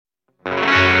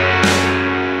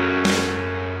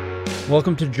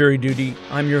Welcome to Jury Duty.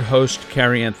 I'm your host,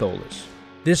 Carrie Antholis.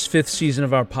 This fifth season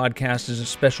of our podcast is a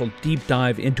special deep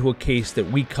dive into a case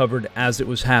that we covered as it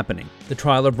was happening, the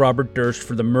trial of Robert Durst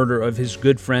for the murder of his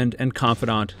good friend and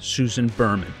confidant, Susan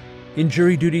Berman. In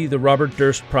Jury Duty, the Robert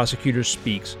Durst Prosecutor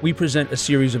Speaks, we present a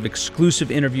series of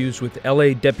exclusive interviews with LA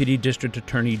Deputy District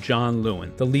Attorney John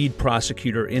Lewin, the lead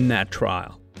prosecutor in that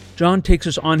trial. John takes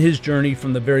us on his journey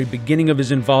from the very beginning of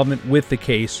his involvement with the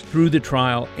case, through the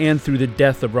trial, and through the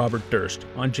death of Robert Durst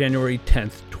on January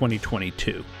 10th,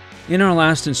 2022. In our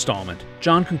last installment,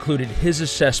 John concluded his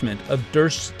assessment of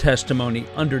Durst's testimony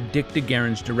under Dick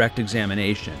DeGuerin's direct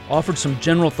examination, offered some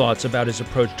general thoughts about his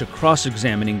approach to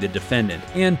cross-examining the defendant,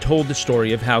 and told the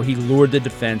story of how he lured the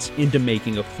defense into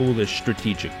making a foolish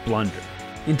strategic blunder.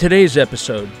 In today's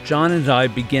episode, John and I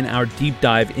begin our deep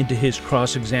dive into his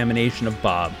cross-examination of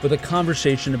Bob with a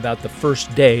conversation about the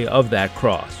first day of that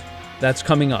cross. That's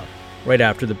coming up right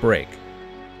after the break.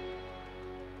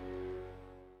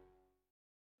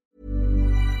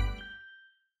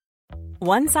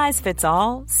 One size fits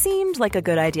all seemed like a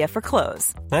good idea for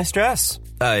clothes. Nice dress.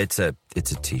 It's a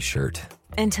t-shirt.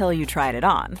 Until you tried it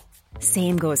on.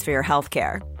 Same goes for your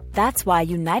healthcare. That's why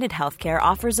United Healthcare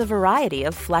offers a variety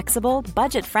of flexible,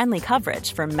 budget-friendly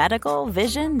coverage for medical,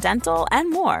 vision, dental, and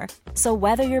more. So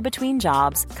whether you're between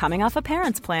jobs, coming off a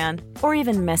parent's plan, or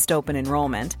even missed open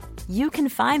enrollment, you can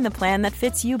find the plan that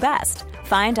fits you best.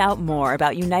 Find out more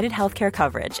about United Healthcare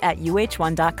coverage at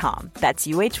uh1.com. That's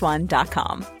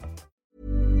uh1.com.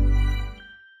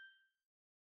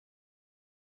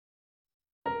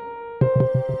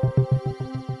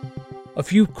 A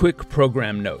few quick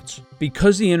program notes.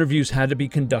 Because the interviews had to be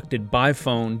conducted by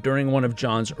phone during one of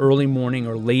John's early morning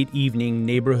or late evening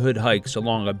neighborhood hikes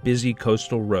along a busy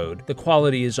coastal road, the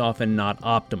quality is often not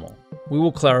optimal. We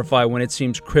will clarify when it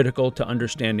seems critical to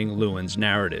understanding Lewin's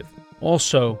narrative.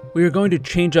 Also, we are going to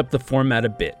change up the format a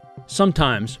bit.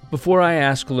 Sometimes, before I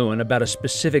ask Lewin about a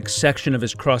specific section of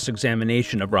his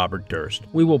cross-examination of Robert Durst,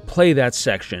 we will play that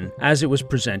section as it was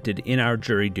presented in our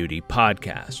Jury Duty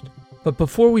podcast. But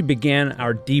before we began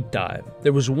our deep dive,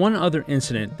 there was one other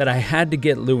incident that I had to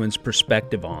get Lewin's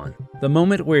perspective on. The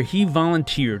moment where he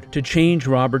volunteered to change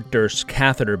Robert Durst's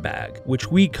catheter bag,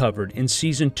 which we covered in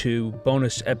Season 2,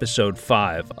 bonus episode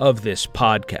 5 of this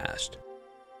podcast.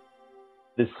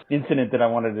 This incident that I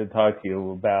wanted to talk to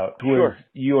you about Sure. was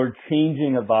your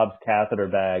changing of Bob's catheter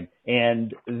bag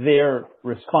and their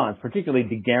response, particularly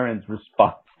DeGuerin's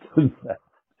response to that.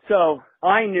 So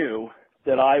I knew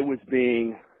that I was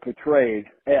being portrayed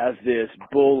as this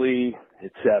bully,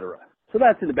 etc. So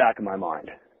that's in the back of my mind.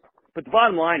 But the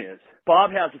bottom line is,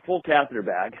 Bob has a full catheter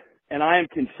bag, and I am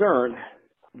concerned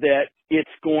that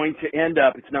it's going to end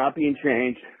up, it's not being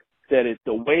changed, that it's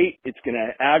the weight, it's going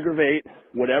to aggravate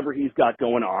whatever he's got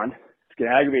going on. It's going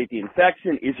to aggravate the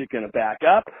infection. Is it going to back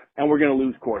up? And we're going to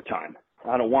lose court time.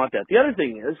 I don't want that. The other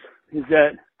thing is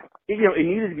that, it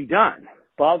needed to be done.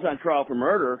 Bob's on trial for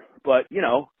murder, but,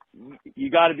 you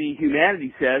got to be,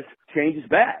 humanity says, change his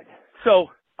bag. So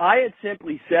I had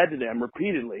simply said to them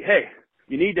repeatedly, hey,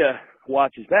 you need to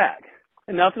watch his bag.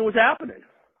 And nothing was happening.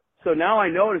 So now I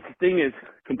notice the thing is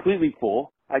completely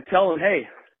full. I tell them, hey,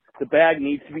 the bag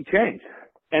needs to be changed.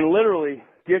 And literally,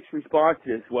 Dick's response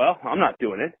is, well, I'm not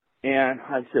doing it. And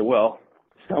I said, well,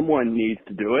 someone needs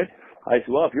to do it. I said,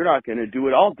 well, if you're not going to do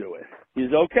it, I'll do it.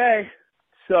 He's okay.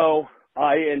 So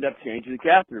I end up changing the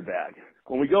catheter bag.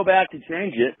 When we go back to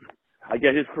change it, I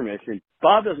get his permission.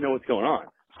 Bob doesn't know what's going on.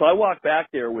 So I walk back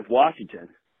there with Washington,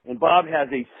 and Bob has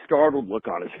a startled look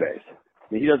on his face.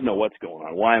 He doesn't know what's going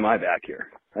on. Why am I back here?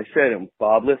 I said to him,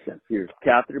 Bob, listen, your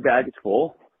catheter bag is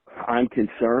full. I'm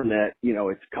concerned that,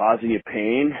 it's causing you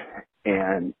pain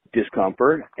and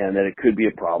discomfort and that it could be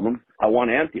a problem. I want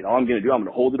to empty it. All I'm going to do, I'm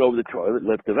going to hold it over the toilet,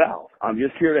 lift the valve. I'm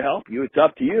just here to help you. It's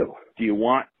up to you. Do you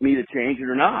want me to change it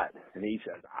or not? And he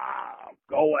says,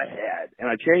 go ahead. And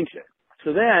I changed it.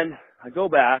 So then I go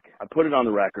back, I put it on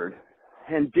the record,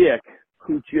 and Dick,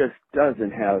 who just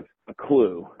doesn't have a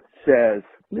clue, says,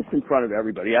 this in front of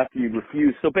everybody after you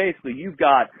refuse. So basically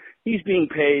he's being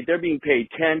paid, they're being paid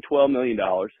 $10-12 million,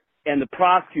 and the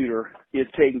prosecutor is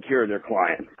taking care of their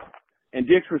client. And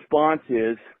Dick's response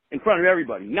is, in front of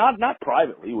everybody, not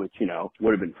privately, which,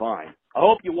 would have been fine. I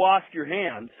hope you washed your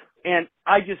hands. And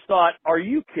I just thought, are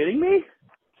you kidding me?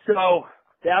 So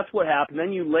that's what happened.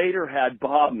 Then you later had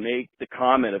Bob make the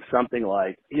comment of something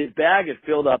like, his bag had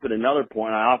filled up at another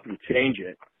point. I offered to change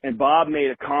it. And Bob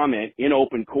made a comment in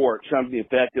open court, something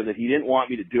effective that he didn't want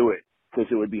me to do it because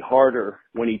it would be harder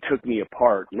when he took me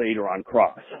apart later on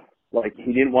cross. Like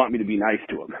he didn't want me to be nice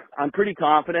to him. I'm pretty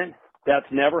confident that's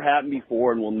never happened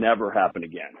before and will never happen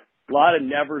again. A lot of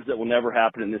nevers that will never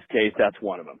happen in this case. That's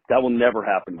one of them. That will never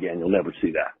happen again. You'll never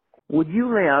see that. Would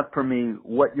you lay out for me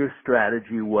what your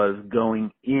strategy was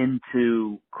going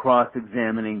into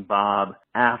cross-examining Bob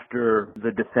after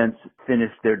the defense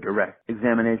finished their direct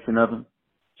examination of him?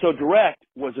 So direct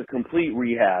was a complete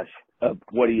rehash of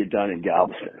what he had done in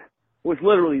Galveston. It was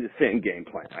literally the same game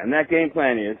plan. And that game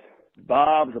plan is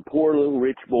Bob's a poor little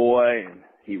rich boy and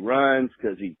he runs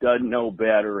because he doesn't know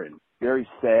better and very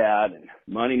sad and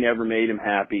money never made him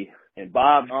happy. And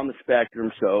Bob's on the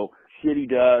spectrum, so shit he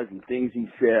does and things he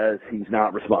says he's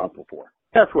not responsible for.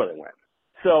 That's where they went.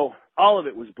 So all of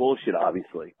it was bullshit,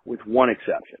 obviously, with one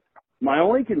exception. My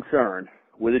only concern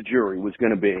with a jury was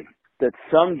going to be that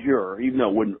some juror, even though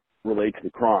it wouldn't relate to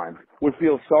the crime, would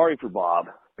feel sorry for Bob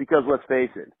because, let's face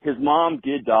it, his mom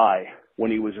did die when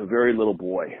he was a very little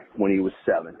boy, when he was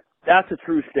 7. That's a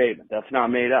true statement. That's not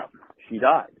made up. She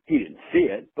died. He didn't see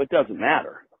it, but it doesn't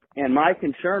matter. And my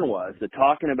concern was that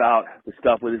talking about the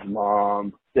stuff with his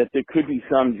mom, that there could be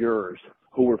some jurors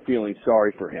who were feeling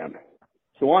sorry for him.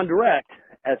 So on direct,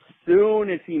 as soon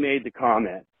as he made the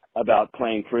comment about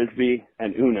playing Frisbee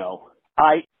and Uno,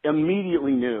 I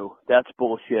immediately knew that's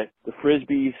bullshit. The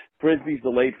Frisbee's the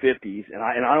late 50s, and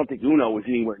I don't think Uno was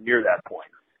anywhere near that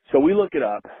point. So we look it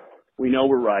up. We know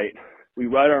we're right. We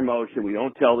write our motion. We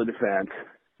don't tell the defense.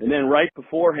 And then right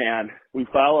beforehand, we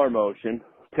file our motion,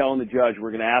 telling the judge we're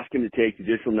going to ask him to take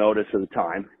judicial notice of the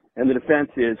time, and the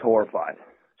defense is horrified.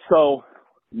 So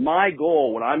my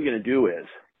goal, what I'm going to do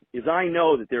is I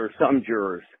know that there are some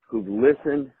jurors who've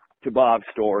listened to Bob's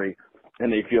story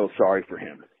and they feel sorry for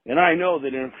him. And I know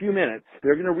that in a few minutes,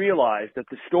 they're going to realize that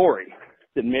the story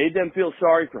that made them feel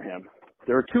sorry for him,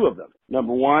 there are 2 of them.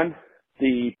 Number 1,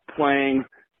 the playing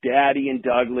Daddy and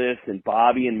Douglas and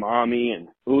Bobby and Mommy and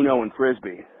Uno and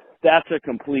Frisbee. That's a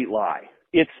complete lie.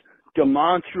 It's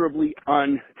demonstrably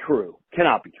untrue.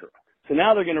 Cannot be true. So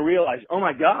now they're going to realize, oh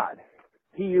my God,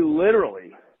 he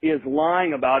literally is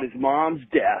lying about his mom's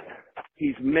death.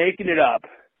 He's making it up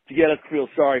to get us to feel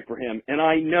sorry for him. And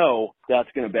I know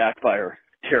that's going to backfire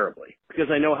terribly because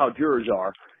I know how jurors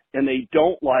are, and they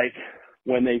don't like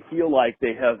when they feel like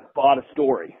they have bought a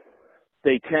story.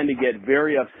 They tend to get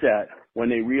very upset when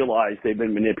they realize they've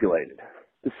been manipulated.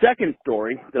 The second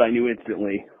story that I knew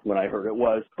instantly when I heard it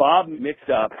was Bob mixed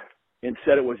up and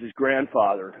said it was his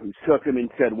grandfather who took him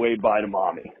and said, wave bye to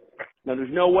Mommy. Now,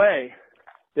 there's no way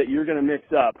that you're going to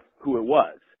mix up who it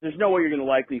was. There's no way you're going to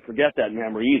likely forget that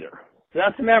memory either. So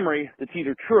that's a memory that's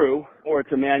either true or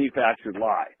it's a manufactured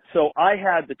lie. So I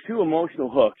had the 2 emotional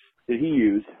hooks that he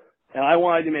used, and I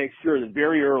wanted to make sure that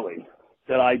very early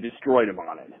that I destroyed him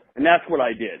on it. And that's what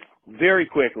I did. Very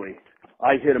quickly,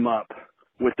 I hit him up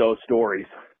with those stories.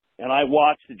 And I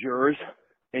watched the jurors,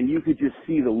 and you could just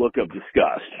see the look of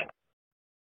disgust.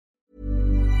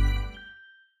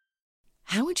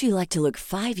 How would you like to look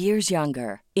 5 years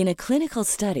younger? In a clinical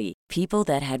study, people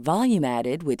that had volume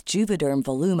added with Juvederm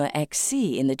Voluma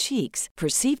XC in the cheeks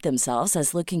perceived themselves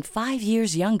as looking 5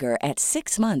 years younger at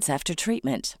 6 months after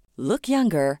treatment. Look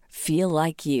younger, feel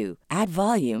like you. Add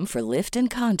volume for lift and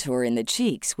contour in the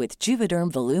cheeks with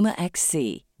Juvederm Voluma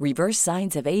XC. Reverse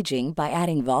signs of aging by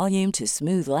adding volume to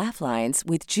smooth laugh lines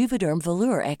with Juvederm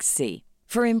Volure XC.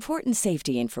 For important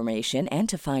safety information and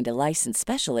to find a licensed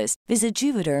specialist, visit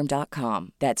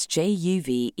Juvederm.com. That's JUVEDERM.com.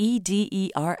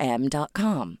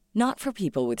 Not for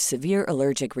people with severe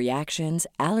allergic reactions,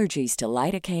 allergies to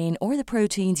lidocaine, or the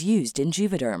proteins used in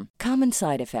Juvederm. Common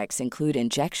side effects include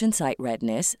injection site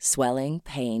redness, swelling,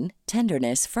 pain,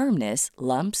 tenderness, firmness,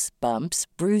 lumps, bumps,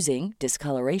 bruising,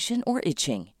 discoloration, or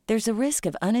itching. There's a risk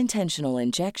of unintentional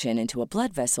injection into a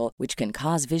blood vessel, which can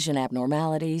cause vision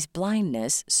abnormalities,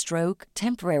 blindness, stroke,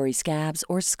 temporary scabs,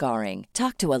 or scarring.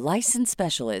 Talk to a licensed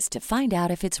specialist to find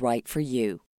out if it's right for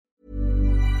you.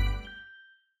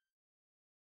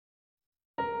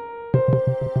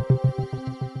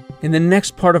 In the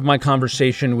next part of my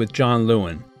conversation with John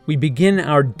Lewin, we begin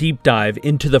our deep dive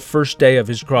into the first day of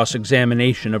his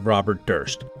cross-examination of Robert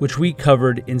Durst, which we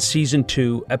covered in Season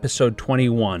 2, Episode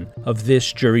 21 of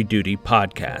this Jury Duty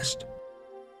podcast.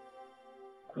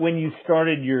 When you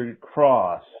started your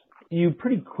cross, you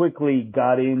pretty quickly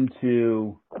got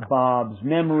into Bob's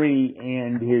memory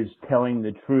and his telling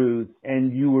the truth,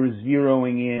 and you were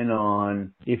zeroing in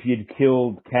on, if you'd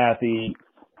killed Kathy,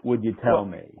 would you tell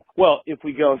me? Well, if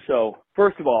we go, so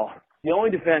first of all, the only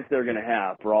defense they're going to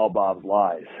have for all Bob's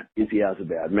lies is he has a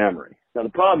bad memory. Now, the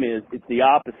problem is it's the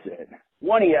opposite.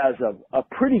 One, he has a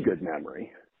pretty good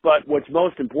memory, but what's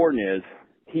most important is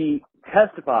he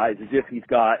testifies as if he's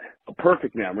got a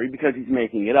perfect memory because he's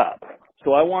making it up.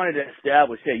 So I wanted to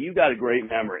establish, hey, you got a great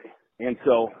memory. And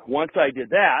so once I did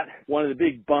that, one of the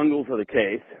big bungles of the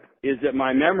case is that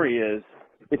my memory is,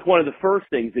 it's one of the first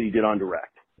things that he did on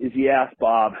direct, is he asked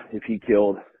Bob if he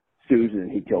killed Susan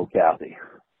and he killed Kathy.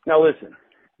 Now listen,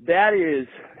 that is,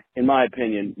 in my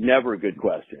opinion, never a good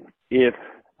question if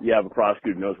you have a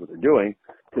prosecutor who knows what they're doing,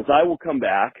 because I will come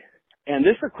back, and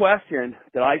this is a question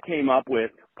that I came up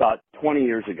with about 20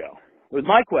 years ago. With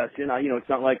my question, it's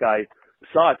not like I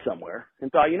saw it somewhere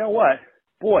and thought, you know what,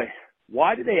 boy,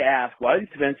 why do these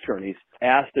defense attorneys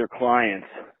ask their clients,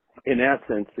 in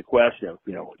essence, the question of,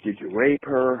 did you rape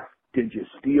her? Did you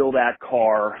steal that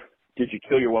car? Did you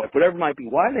kill your wife? Whatever it might be.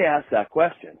 Why do they ask that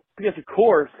question? Because, of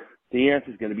course, the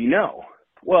answer is going to be no.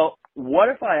 Well, what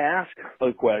if I ask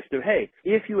a question of, hey,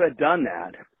 if you had done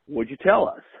that, would you tell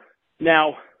us?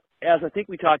 Now, as I think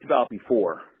we talked about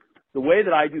before, the way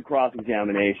that I do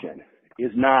cross-examination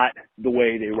is not the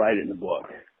way they write it in the book.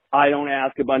 I don't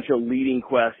ask a bunch of leading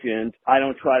questions. I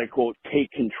don't try to, quote,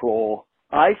 take control.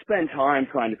 I spend time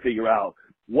trying to figure out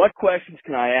what questions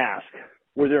can I ask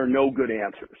where there are no good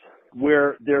answers,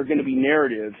 where there are going to be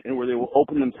narratives and where they will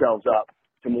open themselves up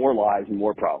to more lies and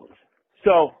more problems.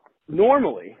 So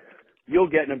normally you'll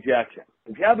get an objection.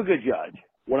 If you have a good judge,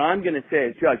 what I'm going to say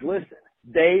is, Judge, listen,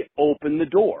 they open the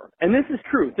door. And this is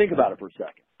true. Think about it for a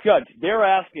second. Judge,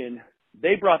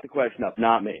 they brought the question up,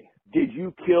 not me. Did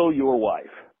you kill your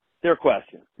wife? Their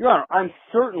question. Your Honor,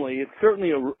 it's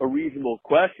certainly a reasonable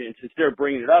question since they're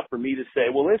bringing it up for me to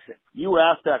say, well, listen, you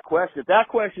asked that question. If that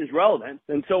question is relevant,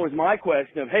 then so is my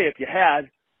question of, hey, if you had,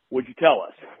 would you tell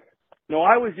us? Now,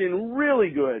 I was in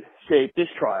really good shape this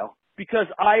trial because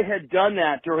I had done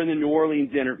that during the New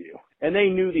Orleans interview, and they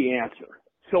knew the answer.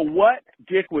 So what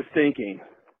Dick was thinking,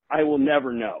 I will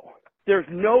never know. There's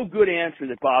no good answer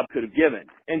that Bob could have given,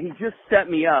 and he just set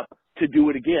me up to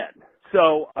do it again.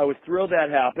 So I was thrilled that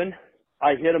happened.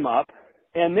 I hit him up.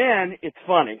 And then it's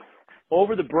funny.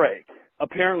 Over the break,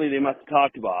 apparently they must have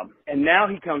talked to Bob. And now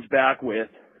he comes back with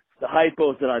the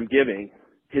hypos that I'm giving.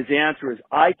 His answer is,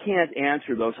 I can't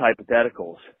answer those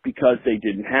hypotheticals because they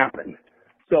didn't happen.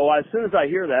 So as soon as I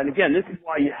hear that, and again, this is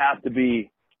why you have to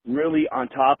be really on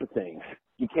top of things.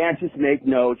 You can't just make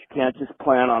notes. You can't just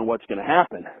plan on what's going to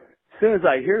happen. As soon as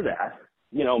I hear that,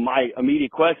 my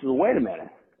immediate question is, wait a minute.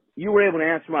 You were able to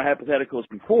answer my hypotheticals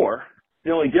before.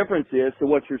 The only difference is, so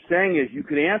what you're saying is you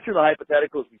could answer the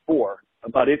hypotheticals before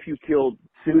about if you killed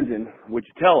Susan, would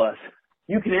you tell us?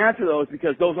 You can answer those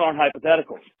because those aren't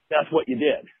hypotheticals. That's what you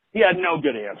did. He had no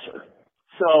good answer.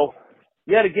 So,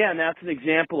 yet again, that's an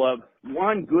example of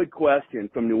one good question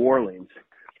from New Orleans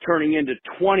turning into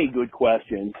 20 good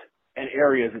questions and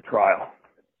areas of trial.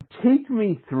 Take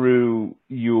me through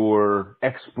your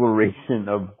exploration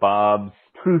of Bob's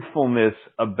truthfulness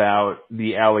about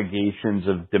the allegations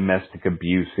of domestic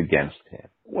abuse against him.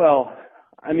 Well,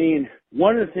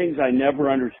 one of the things I never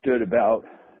understood about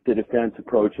the defense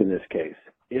approach in this case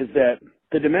is that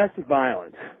the domestic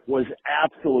violence was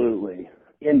absolutely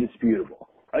indisputable.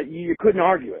 You couldn't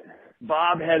argue it.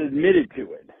 Bob had admitted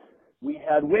to it. We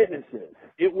had witnesses.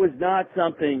 It was not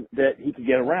something that he could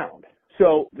get around.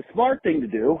 So the smart thing to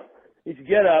do is you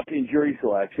get up in jury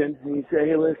selection and you say,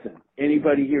 hey, listen,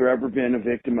 anybody here ever been a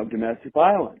victim of domestic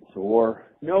violence or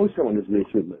know someone who's been a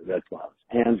victim of domestic violence?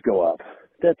 Hands go up.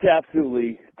 That's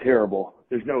absolutely terrible.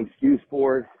 There's no excuse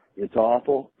for it. It's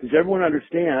awful because everyone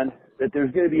understands that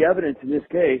there's going to be evidence in this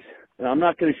case, and I'm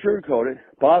not going to sugarcoat it.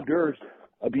 Bob Durst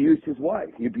abused his wife.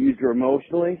 He abused her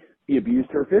emotionally. He abused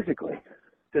her physically.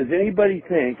 Does anybody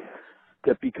think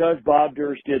that because Bob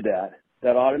Durst did that,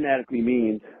 that automatically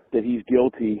means that he's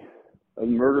guilty of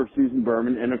the murder of Susan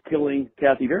Berman and of killing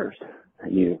Kathy Durst?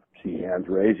 And you see hands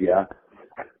raised, yeah.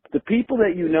 The people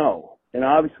that you know, and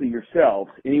obviously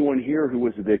yourselves, anyone here who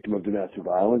was a victim of domestic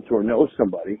violence or knows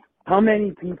somebody, how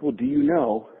many people do you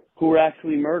know who were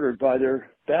actually murdered by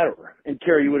their batterer? And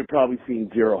Carrie, you would have probably seen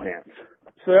 0 hands.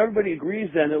 So everybody agrees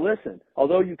then that, listen,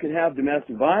 although you can have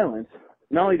domestic violence,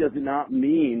 not only does it not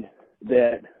mean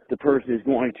that the person is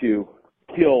going to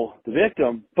kill the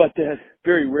victim, but that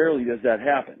very rarely does that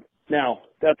happen. Now,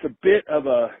 that's a bit of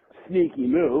a sneaky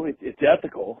move. It's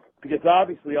ethical because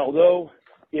obviously, although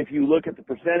if you look at the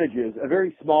percentages, a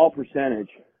very small percentage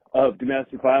of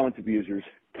domestic violence abusers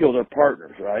kill their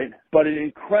partners, right? But an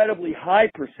incredibly high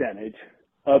percentage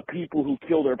of people who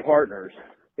kill their partners,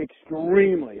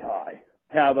 extremely high,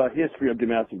 have a history of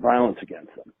domestic violence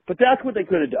against them. But that's what they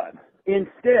could have done.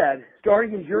 Instead,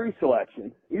 starting in jury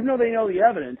selection, even though they know the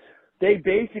evidence, they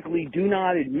basically do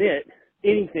not admit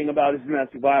anything about his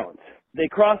domestic violence. They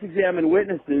cross-examine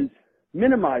witnesses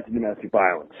minimizing domestic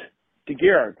violence. To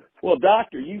Garrett, well,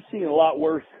 doctor, you've seen a lot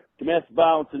worse domestic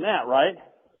violence than that, right?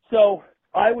 So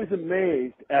I was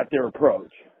amazed at their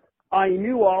approach. I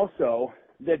knew also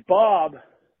that Bob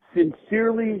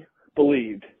sincerely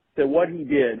believed that what he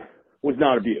did was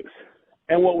not abuse.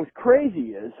 And what was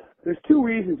crazy is there's two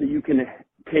reasons that you can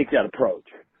take that approach.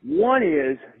 One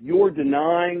is you're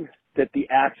denying that the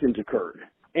actions occurred.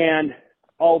 And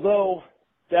although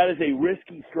that is a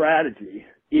risky strategy,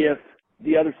 if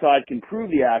the other side can prove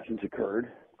the actions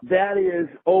occurred, that is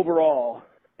overall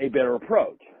a better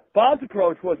approach. Bob's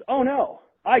approach was, oh no,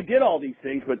 I did all these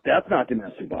things, but that's not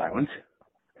domestic violence.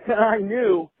 And I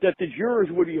knew that the jurors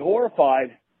would be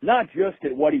horrified, not just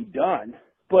at what he'd done,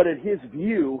 but at his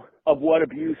view of what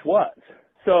abuse was.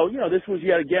 So, this was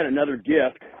yet again another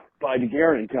gift by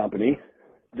DeGuerin & Company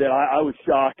that I was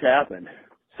shocked happened.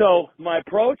 So my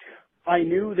approach, I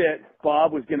knew that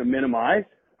Bob was going to minimize.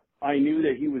 I knew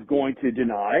that he was going to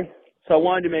deny. So I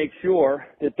wanted to make sure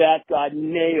that that got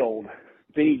nailed.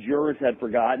 If any jurors had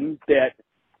forgotten that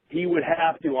he would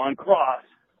have to, on cross,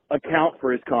 account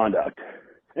for his conduct.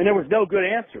 And there was no good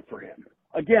answer for him.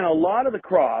 Again, a lot of the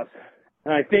cross,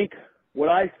 and I think what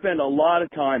I spend a lot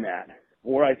of time at,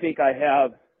 where I think I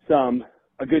have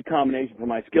a good combination for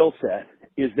my skill set,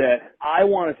 is that I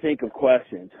want to think of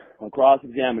questions on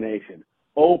cross-examination,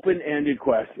 open-ended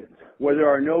questions, where there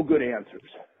are no good answers.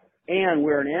 And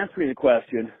where in answering the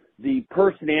question, the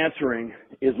person answering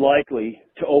is likely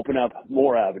to open up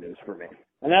more avenues for me.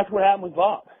 And that's what happened with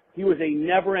Bob. He was a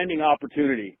never-ending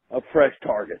opportunity of fresh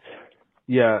targets.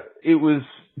 Yeah, it was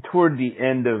toward the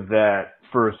end of that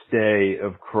first day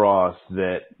of cross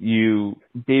that you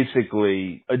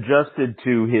basically adjusted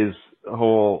to his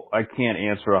whole I can't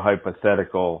answer a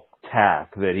hypothetical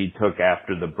tack that he took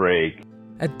after the break.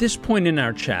 At this point in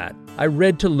our chat, I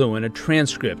read to Lewin a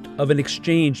transcript of an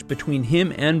exchange between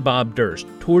him and Bob Durst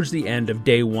towards the end of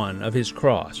day one of his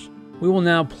cross. We will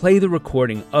now play the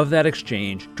recording of that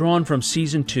exchange drawn from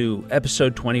Season 2,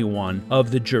 Episode 21 of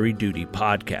the Jury Duty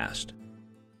podcast.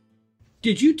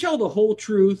 Did you tell the whole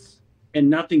truth and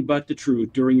nothing but the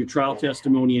truth during your trial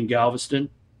testimony in Galveston?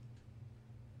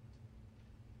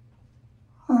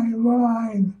 I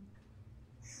lied in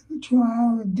the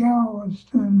trial at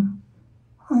Galveston.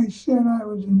 I said I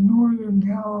was in Northern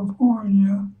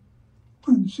California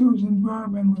when Susan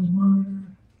Berman was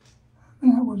murdered.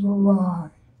 That was a lie.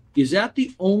 Is that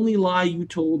the only lie you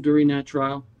told during that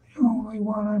trial? The only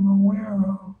one I'm aware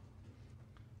of.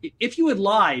 If you had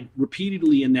lied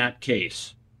repeatedly in that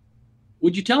case,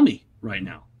 would you tell me right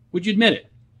now? Would you admit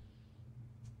it?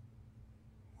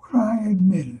 Would I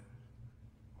admit it?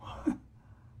 I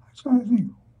try to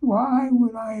think, why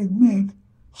would I admit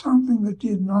something that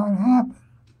did not happen?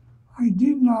 I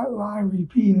did not lie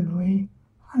repeatedly.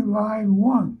 I lied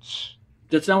once.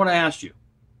 That's not what I asked you.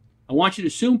 I want you to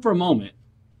assume for a moment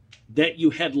that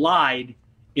you had lied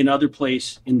in other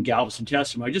place in Galveston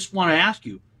testimony. I just want to ask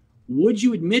you, would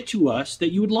you admit to us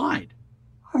that you had lied?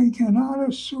 I cannot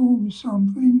assume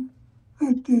something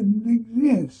that didn't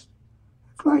exist.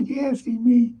 It's like asking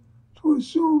me to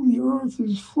assume the earth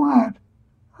is flat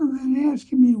and then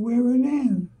asking me where it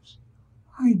ends.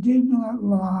 I did not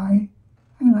lie,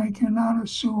 and I cannot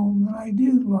assume that I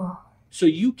did lie. So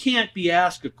you can't be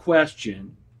asked a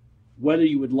question whether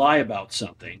you would lie about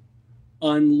something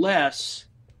unless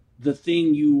the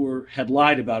thing you had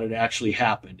lied about it actually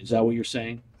happened. Is that what you're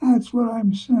saying? That's what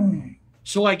I'm saying.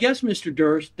 So I guess, Mr.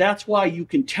 Durst, that's why you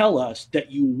can tell us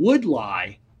that you would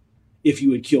lie if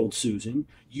you had killed Susan.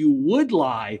 You would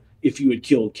lie if you had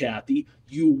killed Kathy.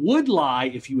 You would lie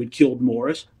if you had killed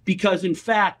Morris, because in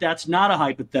fact, that's not a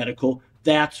hypothetical.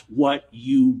 That's what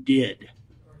you did.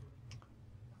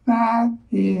 That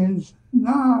is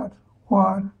not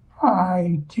what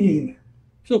I did.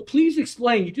 So please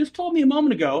explain. You just told me a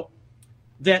moment ago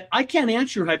that I can't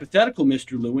answer your hypothetical,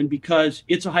 Mr. Lewin, because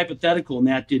it's a hypothetical and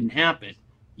that didn't happen.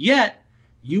 Yet,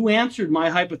 you answered my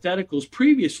hypotheticals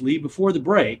previously before the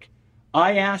break.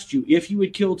 I asked you, if you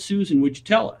had killed Susan, would you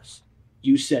tell us?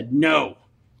 You said no.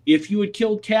 If you had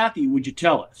killed Kathy, would you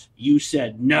tell us? You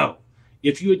said no.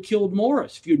 If you had killed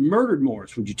Morris, if you had murdered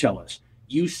Morris, would you tell us?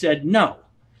 You said no.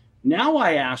 Now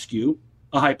I ask you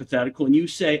a hypothetical, and you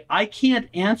say, I can't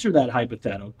answer that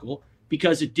hypothetical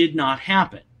because it did not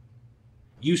happen.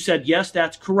 You said, yes,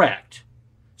 that's correct.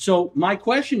 So my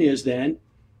question is then,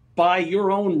 by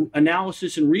your own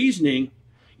analysis and reasoning,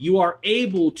 you are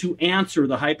able to answer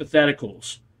the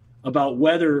hypotheticals about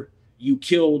whether you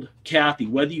killed Kathy,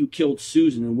 whether you killed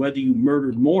Susan, and whether you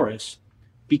murdered Morris,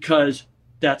 because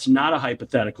that's not a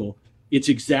hypothetical. It's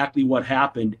exactly what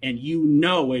happened. And you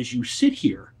know, as you sit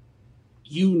here,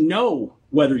 you know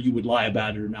whether you would lie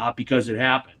about it or not because it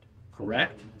happened,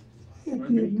 correct? It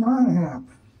did not happen.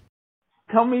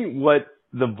 Tell me what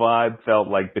the vibe felt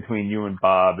like between you and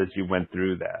Bob as you went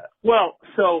through that. Well,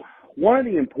 so One of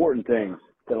the important things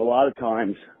that a lot of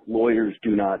times lawyers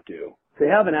do not do, they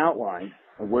have an outline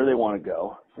of where they want to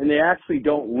go, and they actually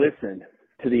don't listen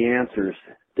to the answers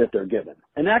that they're given.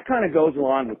 And that kind of goes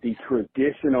along with the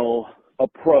traditional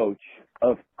approach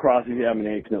of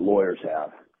cross-examination that lawyers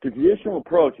have. The traditional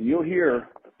approach, and you'll hear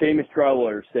famous trial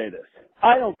lawyers say this,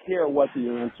 I don't care what the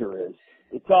answer is.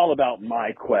 It's all about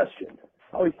my question.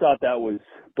 I always thought that was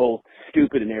both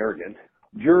stupid and arrogant.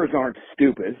 Jurors aren't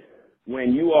stupid.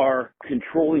 When you are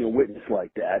controlling a witness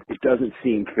like that, it doesn't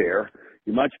seem fair.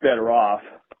 You're much better off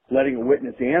letting a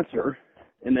witness answer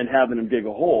and then having them dig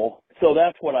a hole. So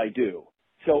that's what I do.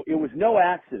 So it was no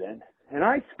accident, and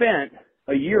I spent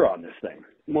a year on this thing.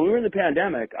 When we were in the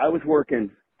pandemic, I was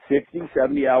working 60,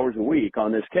 70 hours a week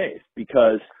on this case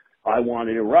because I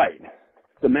wanted it right.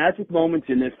 The magic moments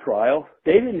in this trial,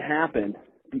 they didn't happen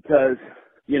because,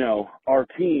 our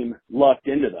team lucked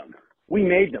into them. We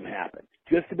made them happen.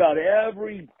 Just about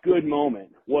every good moment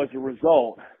was a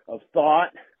result of thought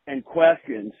and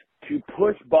questions to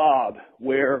push Bob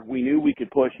where we knew we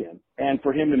could push him and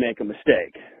for him to make a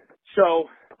mistake. So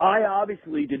I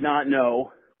obviously did not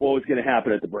know what was going to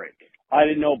happen at the break. I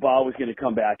didn't know Bob was going to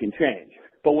come back and change.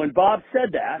 But when Bob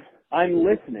said that, I'm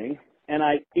listening, and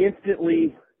I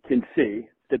instantly can see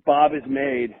that Bob has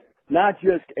made not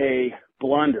just a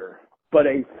blunder, but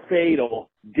a fatal,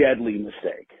 deadly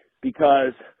mistake.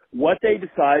 Because what they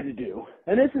decide to do,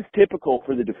 and this is typical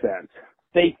for the defense,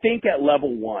 they think at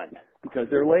level 1 because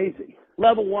they're lazy.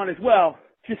 Level 1 is, well,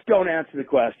 just don't answer the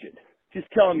question. Just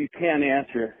tell them you can't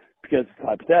answer because it's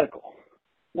hypothetical.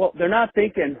 Well, they're not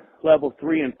thinking level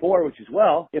 3 and 4, which is,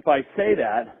 well, if I say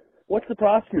that, what's the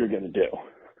prosecutor going to do?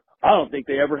 I don't think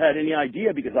they ever had any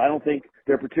idea because I don't think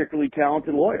they're particularly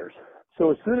talented lawyers.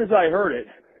 So as soon as I heard it,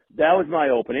 that was my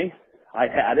opening. I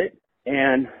had it,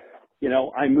 and,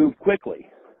 I moved quickly.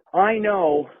 I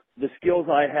know the skills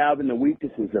I have and the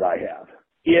weaknesses that I have.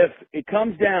 If it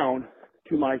comes down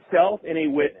to myself and a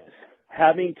witness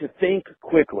having to think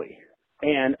quickly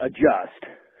and adjust,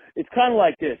 it's kind of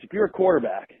like this. If you're a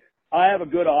quarterback, I have a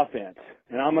good offense,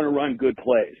 and I'm going to run good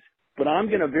plays. But I'm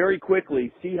going to very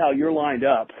quickly see how you're lined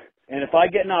up. And if I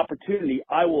get an opportunity,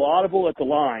 I will audible at the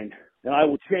line, and I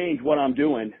will change what I'm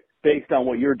doing based on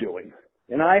what you're doing.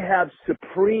 And I have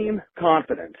supreme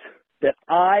confidence that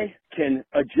I can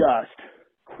adjust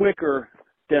quicker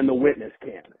than the witness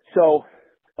can. So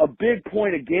a big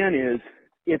point again is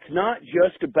it's not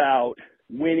just about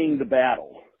winning the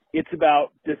battle. It's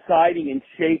about deciding and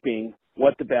shaping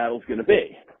what the battle's going to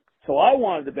be. So I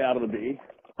wanted the battle to be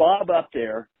Bob up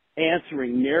there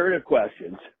answering narrative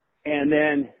questions and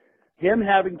then him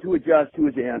having to adjust to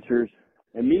his answers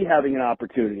and me having an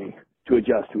opportunity to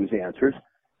adjust to his answers.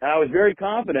 And I was very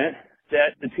confident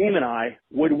that the team and I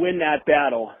would win that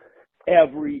battle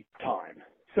every time.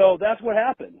 So that's what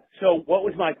happened. So what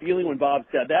was my feeling when Bob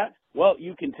said that? Well,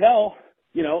 you can tell,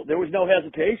 there was no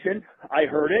hesitation. I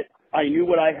heard it. I knew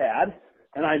what I had,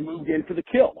 and I moved in for the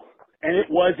kill. And it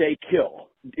was a kill.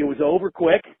 It was over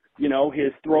quick.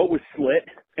 His throat was slit,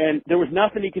 and there was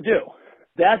nothing he could do.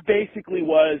 That basically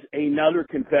was another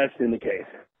confession in the case.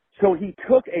 So he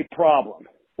took a problem,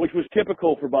 which was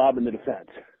typical for Bob in the defense.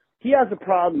 He has a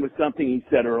problem with something he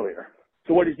said earlier.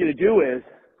 So what he's going to do is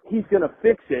he's going to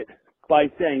fix it by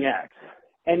saying X.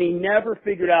 And he never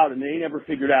figured out, and they never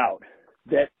figured out,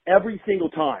 that every single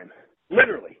time,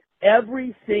 literally,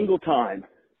 every single time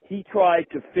he tried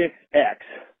to fix X,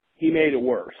 he made it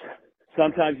worse.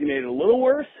 Sometimes he made it a little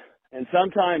worse, and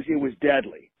sometimes it was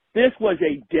deadly. This was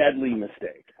a deadly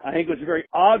mistake. I think it was a very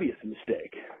obvious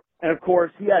mistake. And, of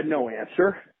course, he had no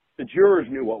answer. The jurors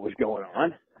knew what was going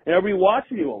on, and everybody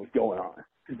watching knew what was going on.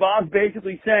 Because Bob's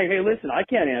basically saying, hey, listen, I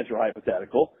can't answer a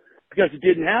hypothetical because it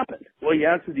didn't happen. Well, you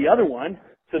answered the other one,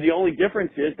 so the only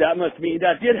difference is that must mean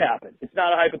that did happen. It's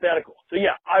not a hypothetical. So,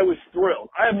 yeah, I was thrilled.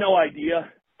 I have no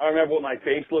idea. I don't remember what my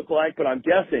face looked like, but I'm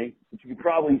guessing, which you can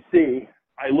probably see,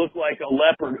 I look like a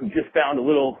leopard who just found a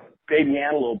little baby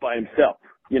antelope by himself.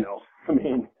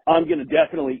 I'm going to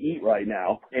definitely eat right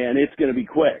now, and it's going to be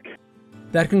quick.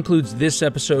 That concludes this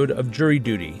episode of Jury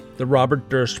Duty, the Robert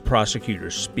Durst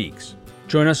Prosecutor Speaks.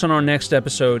 Join us on our next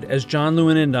episode as John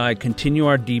Lewin and I continue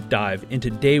our deep dive into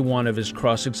day 1 of his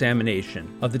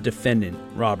cross-examination of the defendant,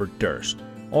 Robert Durst.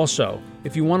 Also,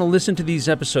 if you want to listen to these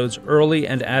episodes early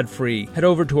and ad-free, head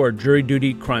over to our Jury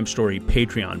Duty Crime Story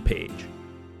Patreon page.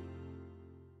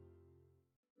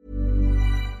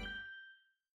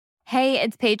 Hey,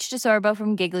 it's Paige DeSorbo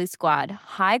from Giggly Squad.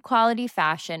 High quality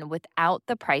fashion without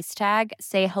the price tag.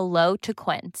 Say hello to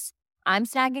Quince. I'm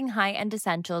snagging high-end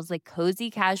essentials like cozy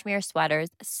cashmere sweaters,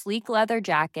 sleek leather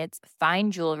jackets,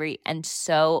 fine jewelry, and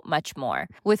so much more.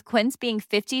 With Quince being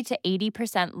 50 to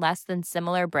 80% less than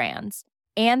similar brands.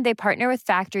 And they partner with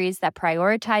factories that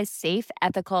prioritize safe,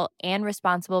 ethical, and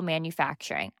responsible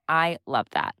manufacturing. I love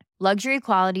that. Luxury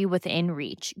quality within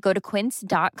reach. Go to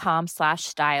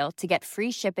quince.com/style to get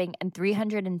free shipping and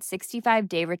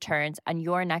 365-day returns on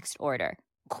your next order.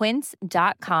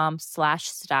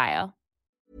 Quince.com/style.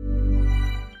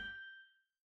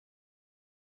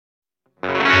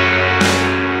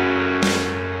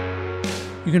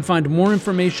 You can find more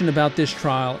information about this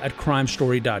trial at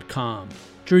crimestory.com.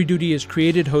 Jury Duty is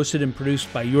created, hosted, and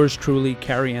produced by yours truly,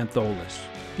 Carrie Antholis.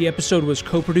 The episode was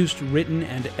co-produced, written,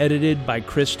 and edited by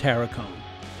Chris Tarracone.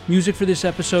 Music for this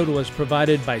episode was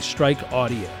provided by Strike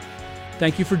Audio.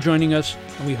 Thank you for joining us,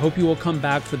 and we hope you will come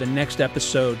back for the next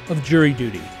episode of Jury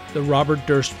Duty, the Robert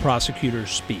Durst Prosecutor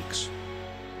Speaks.